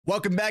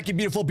Welcome back, you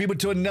beautiful people,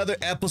 to another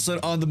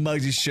episode on the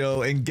MUGZY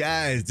Show. And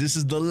guys, this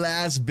is the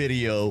last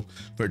video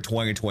for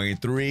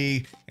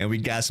 2023, and we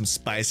got some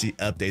spicy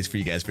updates for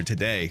you guys for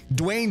today.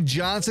 Dwayne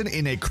Johnson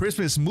in a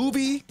Christmas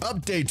movie,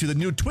 update to the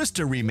new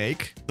Twister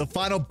remake, the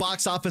final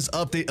box office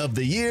update of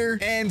the year,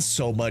 and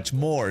so much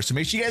more. So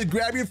make sure you guys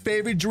grab your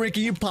favorite drink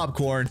and your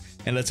popcorn,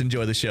 and let's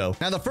enjoy the show.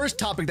 Now, the first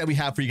topic that we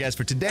have for you guys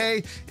for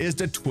today is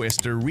the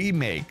Twister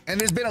remake. And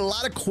there's been a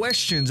lot of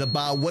questions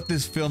about what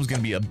this film's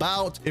gonna be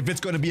about, if it's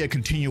gonna be a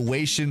continuation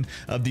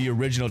of the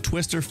original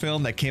Twister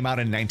film that came out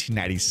in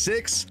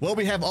 1996. Well,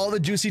 we have all the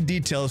juicy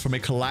details from a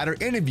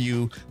Collider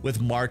interview with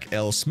Mark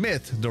L.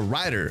 Smith, the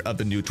writer of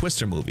the new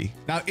Twister movie.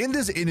 Now, in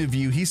this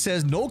interview, he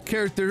says no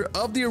character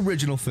of the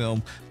original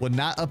film will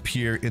not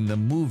appear in the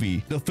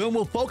movie. The film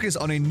will focus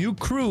on a new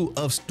crew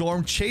of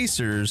storm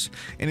chasers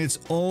in its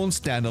own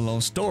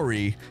standalone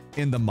story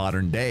in the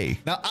modern day.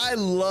 Now, I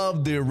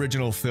love the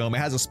original film. It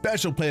has a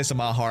special place in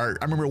my heart.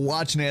 I remember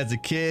watching it as a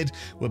kid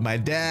with my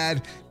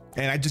dad,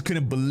 and I just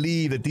couldn't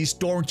believe that these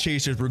storm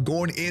chasers were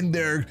going in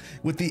there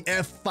with the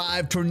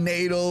F5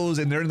 tornadoes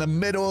and they're in the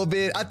middle of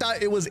it. I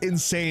thought it was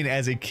insane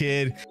as a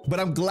kid,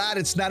 but I'm glad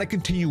it's not a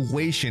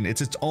continuation.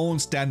 It's its own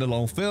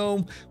standalone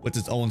film with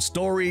its own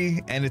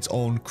story and its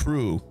own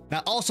crew.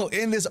 Now, also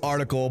in this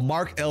article,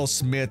 Mark L.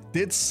 Smith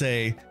did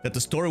say that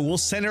the story will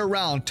center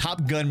around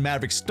Top Gun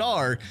Maverick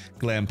star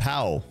Glenn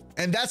Powell.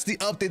 And that's the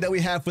update that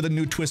we have for the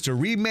new Twister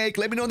remake.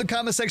 Let me know in the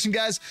comment section,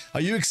 guys. Are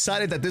you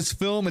excited that this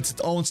film, it's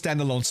its own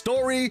standalone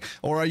story,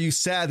 or are you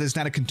sad that it's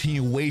not a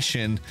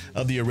continuation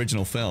of the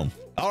original film?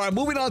 All right,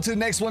 moving on to the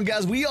next one,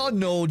 guys. We all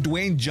know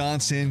Dwayne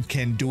Johnson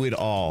can do it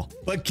all,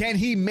 but can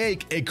he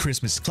make a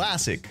Christmas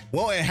classic?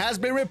 Well, it has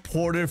been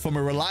reported from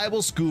a reliable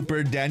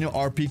scooper, Daniel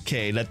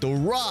RPK, that The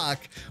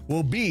Rock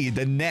will be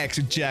the next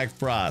Jack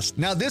Frost.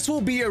 Now, this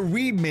will be a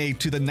remake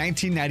to the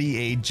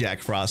 1998 Jack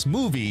Frost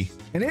movie,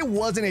 and it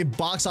wasn't a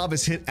box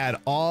office hit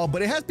at all,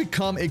 but it has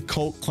become a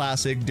cult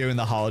classic during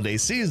the holiday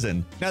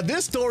season. Now,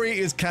 this story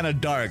is kind of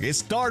dark. It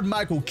starred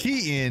Michael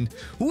Keaton,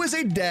 who is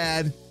a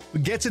dad who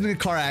gets in a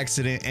car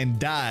accident and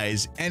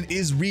dies and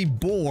is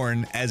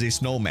reborn as a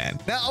snowman.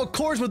 Now, of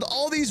course, with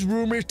all these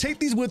rumors, take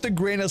these with a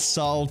grain of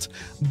salt,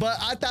 but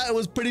I thought it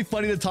was pretty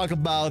funny to talk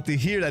about, to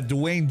hear that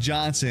Dwayne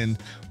Johnson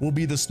will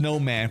be the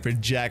snowman for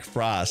Jack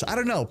Frost. I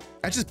don't know.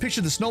 I just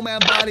picture the snowman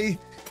body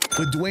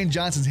with Dwayne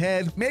Johnson's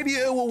head. Maybe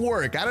it will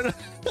work. I don't know.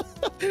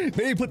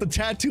 Maybe put the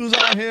tattoos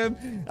on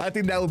him. I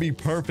think that would be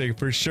perfect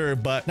for sure.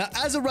 But now,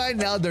 as of right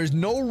now, there's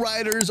no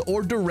writers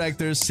or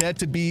directors said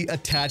to be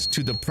attached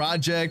to the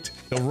project.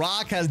 The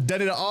Rock has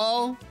done it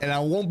all, and I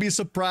won't be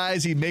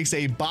surprised he makes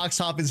a box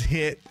office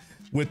hit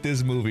with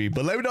this movie.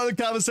 But let me know in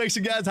the comment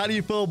section, guys, how do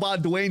you feel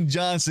about Dwayne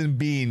Johnson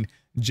being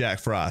Jack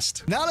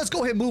Frost? Now let's go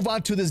ahead and move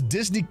on to this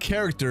Disney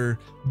character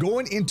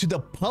going into the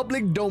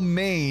public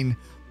domain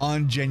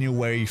on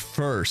January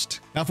 1st.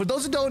 Now, for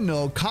those who don't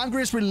know,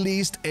 Congress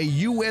released a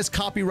US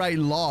copyright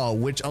law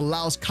which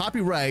allows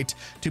copyright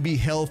to be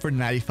held for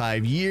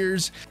 95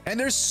 years. And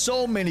there's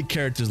so many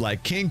characters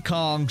like King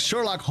Kong,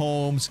 Sherlock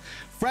Holmes,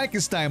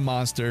 Frankenstein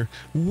monster,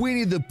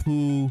 Winnie the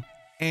Pooh,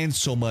 and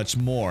so much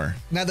more.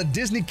 Now, the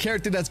Disney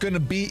character that's going to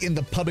be in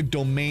the public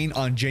domain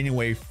on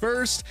January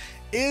 1st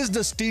is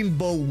the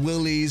Steamboat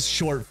Willie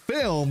short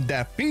film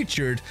that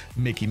featured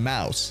Mickey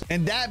Mouse.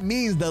 And that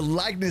means the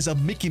likeness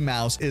of Mickey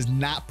Mouse is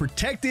not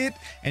protected,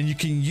 and you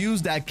can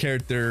use that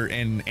character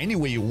in any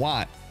way you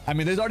want. I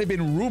mean, there's already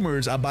been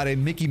rumors about a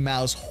Mickey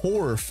Mouse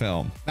horror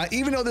film. Now,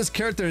 even though this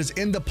character is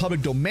in the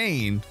public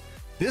domain,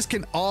 this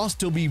can all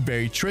still be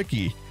very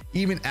tricky,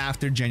 even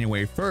after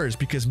January 1st,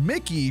 because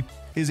Mickey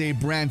is a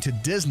brand to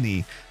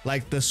Disney,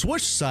 like the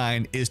swoosh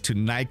sign is to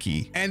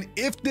Nike. And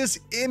if this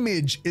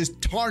image is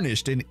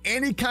tarnished in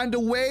any kind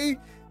of way,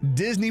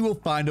 Disney will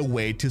find a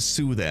way to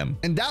sue them.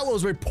 And that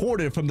was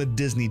reported from the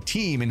Disney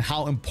team and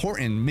how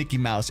important Mickey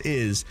Mouse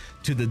is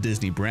to the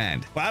Disney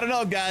brand. But I don't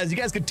know, guys, you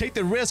guys can take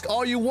the risk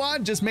all you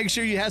want. Just make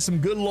sure you have some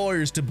good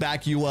lawyers to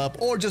back you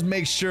up, or just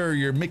make sure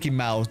your Mickey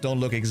Mouse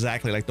don't look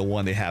exactly like the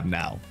one they have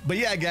now. But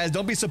yeah, guys,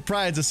 don't be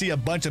surprised to see a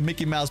bunch of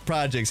Mickey Mouse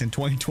projects in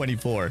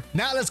 2024.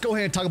 Now let's go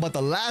ahead and talk about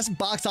the last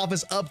box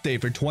office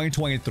update for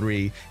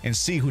 2023 and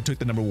see who took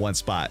the #1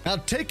 spot. Now,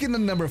 taking the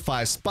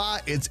 #5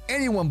 spot, it's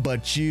Anyone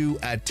But You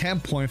at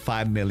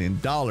 $10.5 million.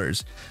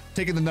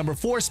 Taking the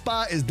 #4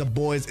 spot is The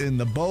Boys in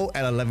the Boat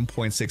at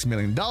 $11.6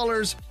 million.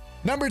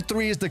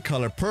 #3 is The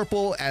Color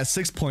Purple at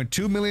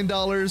 $6.2 million.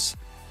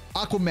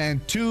 Aquaman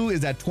 2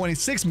 is at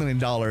 $26 million,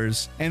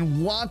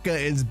 and Wonka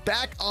is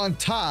back on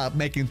top,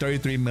 making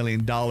 $33 million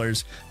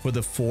for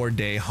the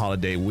 4-day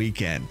holiday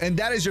weekend. And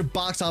that is your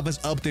box office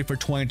update for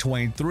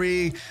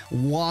 2023.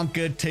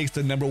 Wonka takes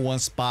the #1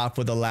 spot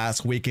for the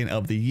last weekend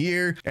of the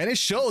year, and it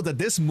shows that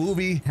this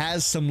movie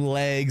has some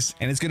legs,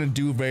 and it's gonna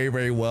do very,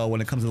 very well when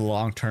it comes to the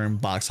long-term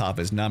box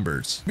office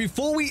numbers.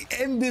 Before we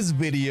end this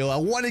video, I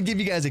want to give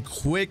you guys a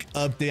quick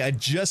update. I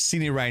just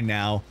seen it right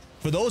now.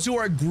 For those who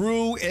are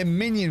Gru and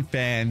Minion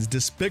fans,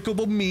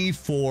 Despicable Me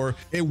 4,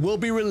 it will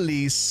be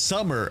released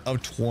summer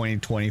of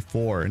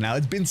 2024. Now,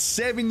 it's been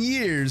 7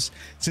 years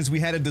since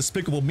we had a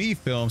Despicable Me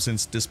film,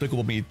 since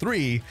Despicable Me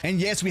 3. And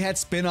yes, we had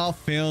spin-off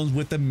films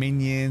with the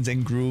Minions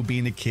and Gru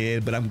being a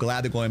kid, but I'm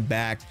glad they're going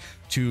back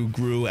to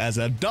Gru as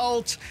an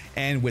adult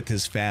and with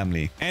his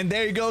family. And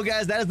there you go,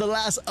 guys. That is the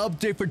last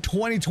update for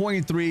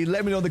 2023.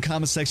 Let me know in the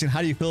comment section,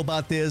 how do you feel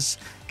about this?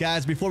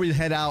 Guys, before we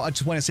head out, I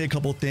just want to say a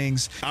couple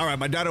things. All right,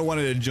 my daughter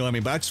wanted to join me,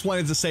 but I just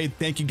wanted to say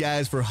thank you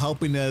guys for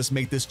helping us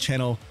make this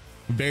channel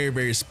very,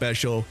 very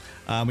special.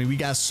 I mean, we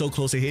got so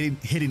close to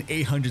hitting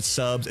 800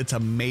 subs. It's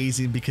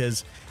amazing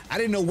because I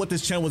didn't know what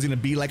this channel was going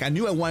to be like. I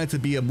knew I wanted to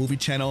be a movie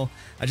channel.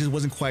 I just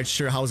wasn't quite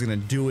sure how I was going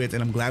to do it.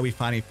 And I'm glad we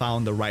finally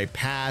found the right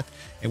path.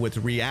 And with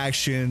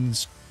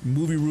reactions,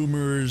 movie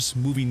rumors,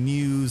 movie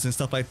news, and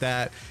stuff like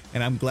that.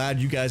 And I'm glad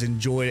you guys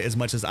enjoy it as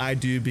much as I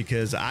do,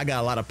 because I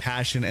got a lot of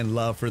passion and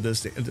love for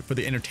this, for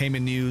the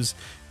entertainment news.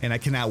 And I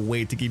cannot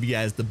wait to give you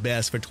guys the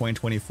best for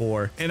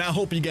 2024. And I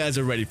hope you guys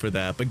are ready for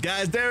that. But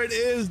guys, there it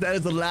is. That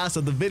is the last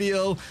of the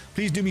video.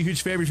 Please do me a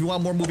huge favor. If you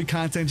want more movie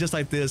content just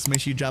like this, make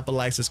sure you drop a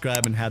like,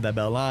 subscribe, and have that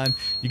bell on.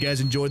 You guys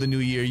enjoy the new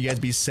year. You guys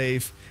be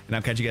safe. And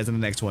I'll catch you guys in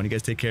the next one. You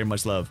guys take care.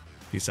 Much love.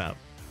 Peace out.